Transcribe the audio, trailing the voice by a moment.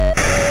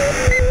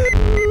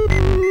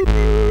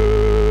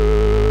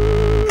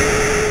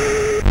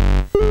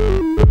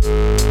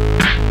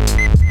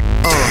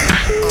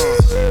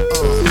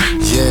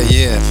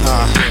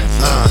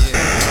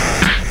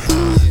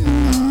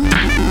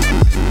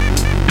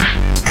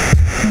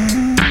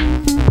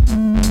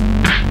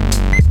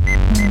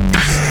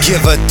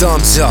Give a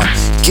thumbs up,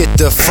 get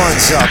the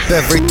funds up.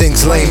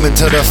 Everything's lame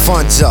until the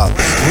funds up.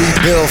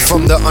 Rebuild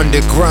from the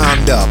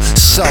underground up.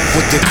 Sup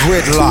with the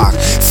gridlock.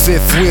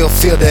 Fifth wheel,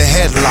 feel the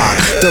headlock.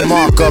 The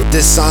mark of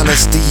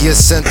dishonesty is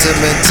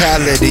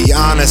sentimentality.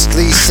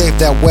 Honestly, save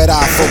that wet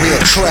eye for real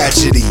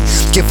tragedy.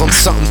 Give them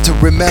something to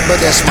remember,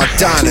 that's my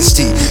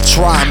dynasty.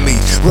 Try me,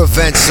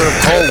 revenge serve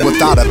cold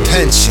without a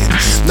pension.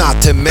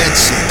 Not to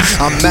mention,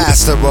 I'm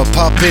master of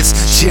puppets,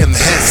 Jim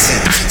Henson.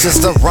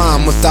 Just a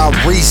rhyme without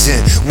reason,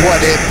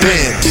 what it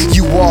been?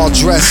 You all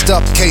dressed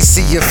up,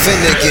 Casey and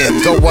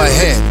Finnegan. Go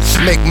ahead,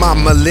 make my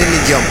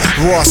millennium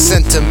raw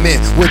sentiment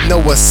with no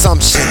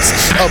assumptions.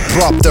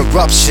 Abrupt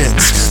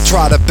eruptions,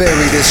 try to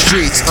bury the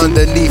streets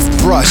underneath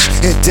brush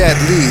and dead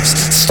leaves.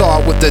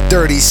 Start with the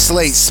dirty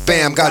slate,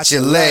 spam got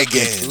your leg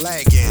in.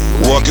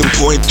 Walking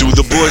point through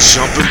the bush,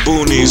 jumping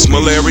boonies.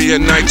 Malaria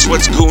nights,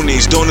 what's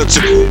Goonies? Donuts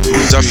and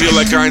booze. I feel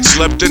like I ain't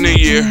slept in a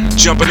year.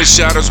 Jump in the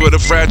shadows with a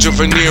fragile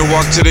veneer.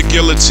 Walk to the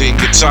guillotine,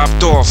 get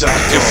topped off.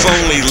 If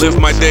only,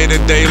 live my day to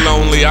day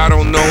lonely. I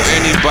don't know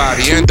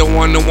anybody, and the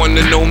one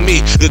to know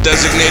me. The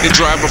designated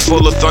driver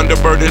full of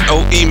Thunderbird and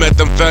OE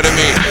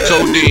methamphetamine.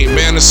 Codeine,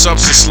 man, the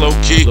substance low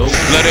key.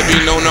 Let it be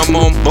known I'm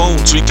on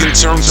bones, we can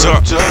terms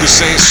up. The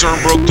same CERN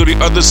broke through the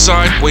other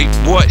side. Wait,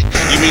 what?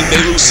 You mean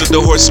they lucid the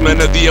horsemen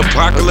of the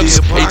apocalypse?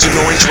 Agent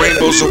orange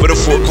rainbows over the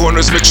four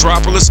corners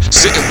metropolis.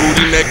 Sitting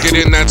booty naked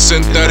in that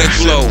synthetic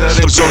flow.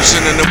 Absorption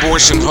and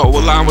abortion hoe,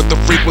 align with the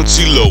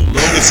frequency low.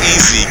 It's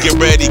easy, get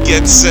ready,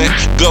 get set,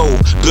 go.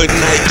 Good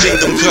night,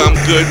 kingdom come,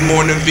 good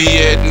morning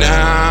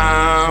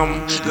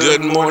Vietnam.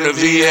 Good morning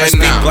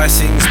Vietnam.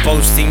 Blessings,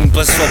 boasting,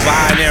 blissful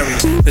binary.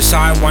 The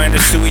sidewinder,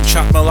 suey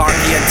chop,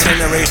 malarkey,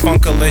 itinerary,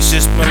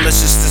 funkalicious,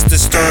 malicious,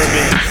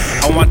 disturbing.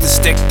 I want to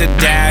stick the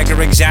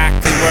dagger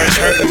exactly where it's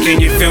hurting.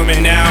 Can you feel me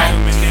now?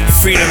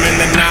 Freedom in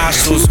the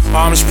nostrils,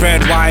 arms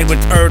spread wide with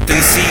earth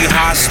and sea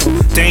hostile.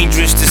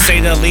 Dangerous to say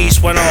the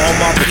least when I hold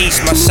my peace.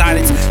 My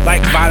silence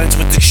like violence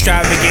with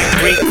extravagant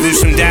Greek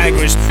gruesome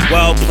daggers.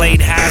 Well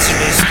played,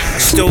 hazardous.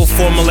 Still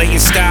formulating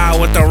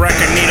style with the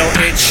record needle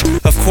itch.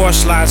 Of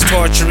course lies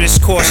torturous,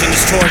 coursing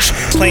his torch.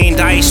 Playing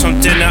dice on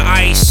dinner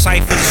ice,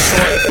 cipher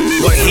short.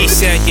 What he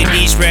said, your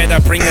knees red, I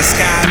bring the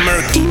sky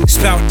murky.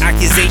 Spout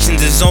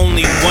accusations is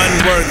only one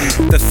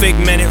worthy. The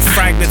figmented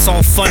fragments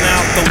all fun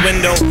out the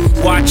window.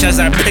 Watch as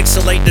I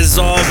pixelate,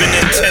 dissolve in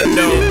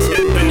Nintendo.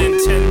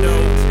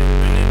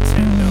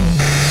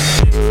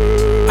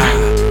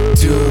 I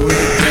do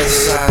it,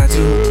 yes I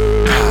do.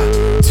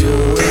 I do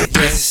it,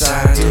 yes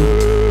I do.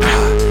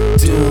 I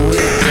do it,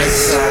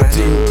 yes I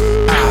do.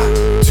 I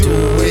do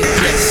it,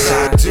 yes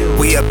I do.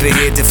 We up in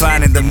here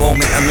defining the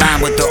moment,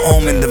 align with the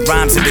omen. The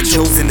rhymes of the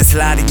chosen, the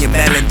slide in your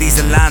melon. These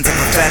are lines of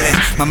a felon.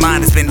 My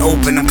mind has been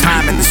open, I'm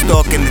climbing the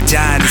stalk and the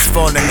giant is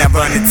falling. I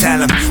run and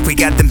tell him, we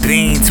got them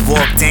beans.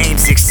 Walk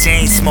dames,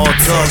 exchange small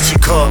talk. She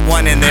caught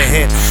one in the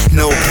hip,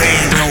 no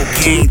pain, no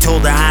gain.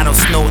 Told her I don't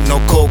snort no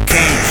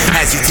cocaine.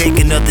 As you take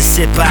another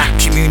sip, I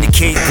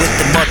communicate with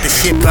the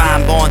mothership.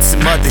 I'm on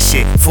some other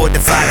shit,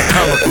 fortified and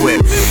come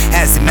equipped.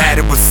 As a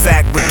matter of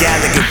fact, with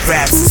Galaga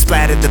raps,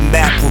 splattered the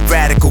map with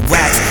radical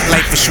wax.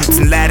 Life for shoots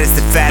and ladders,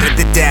 the fatter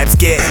the dabs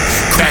get.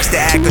 Crashed the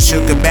Agro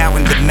Sugar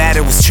Mountain, the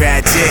matter was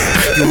tragic.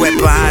 You wet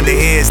behind the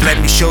ears, let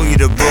me show you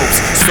the ropes.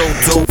 So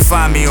dope,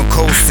 find me on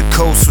coast to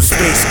coast with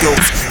space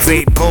ghosts.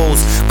 Vape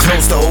bowls,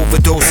 close to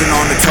overdosing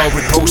on the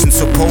torrid potion.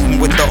 So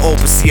potent with the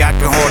opus, see I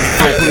can hardly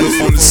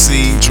focus. On the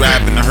scene,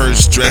 driving the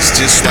hearse, dressed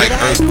just like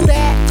Urkel.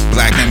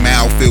 Black and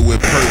mild filled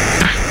with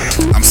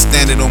purple. I'm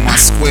standing on my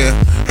square,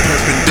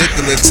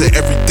 perpendicular to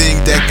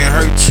everything that can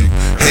hurt you.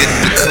 Head in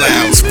the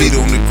clouds, feet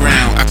on the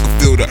ground, I can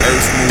feel the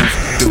earth move.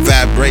 The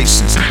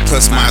vibrations,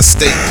 plus my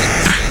statement,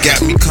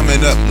 got me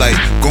coming up like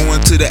going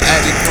to the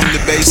attic from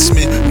the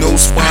basement. No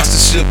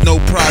sponsorship,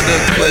 no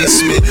product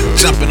placement.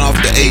 Jumping off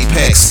the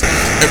apex,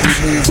 every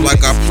move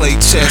like I play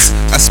chess.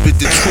 I spit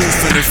the truth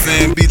and the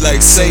fan be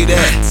like, say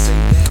that.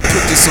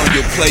 Put this on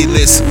your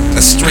playlist,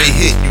 a straight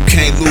hit, you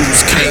can't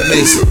lose, can't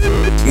miss.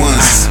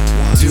 Once.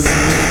 Do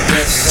it.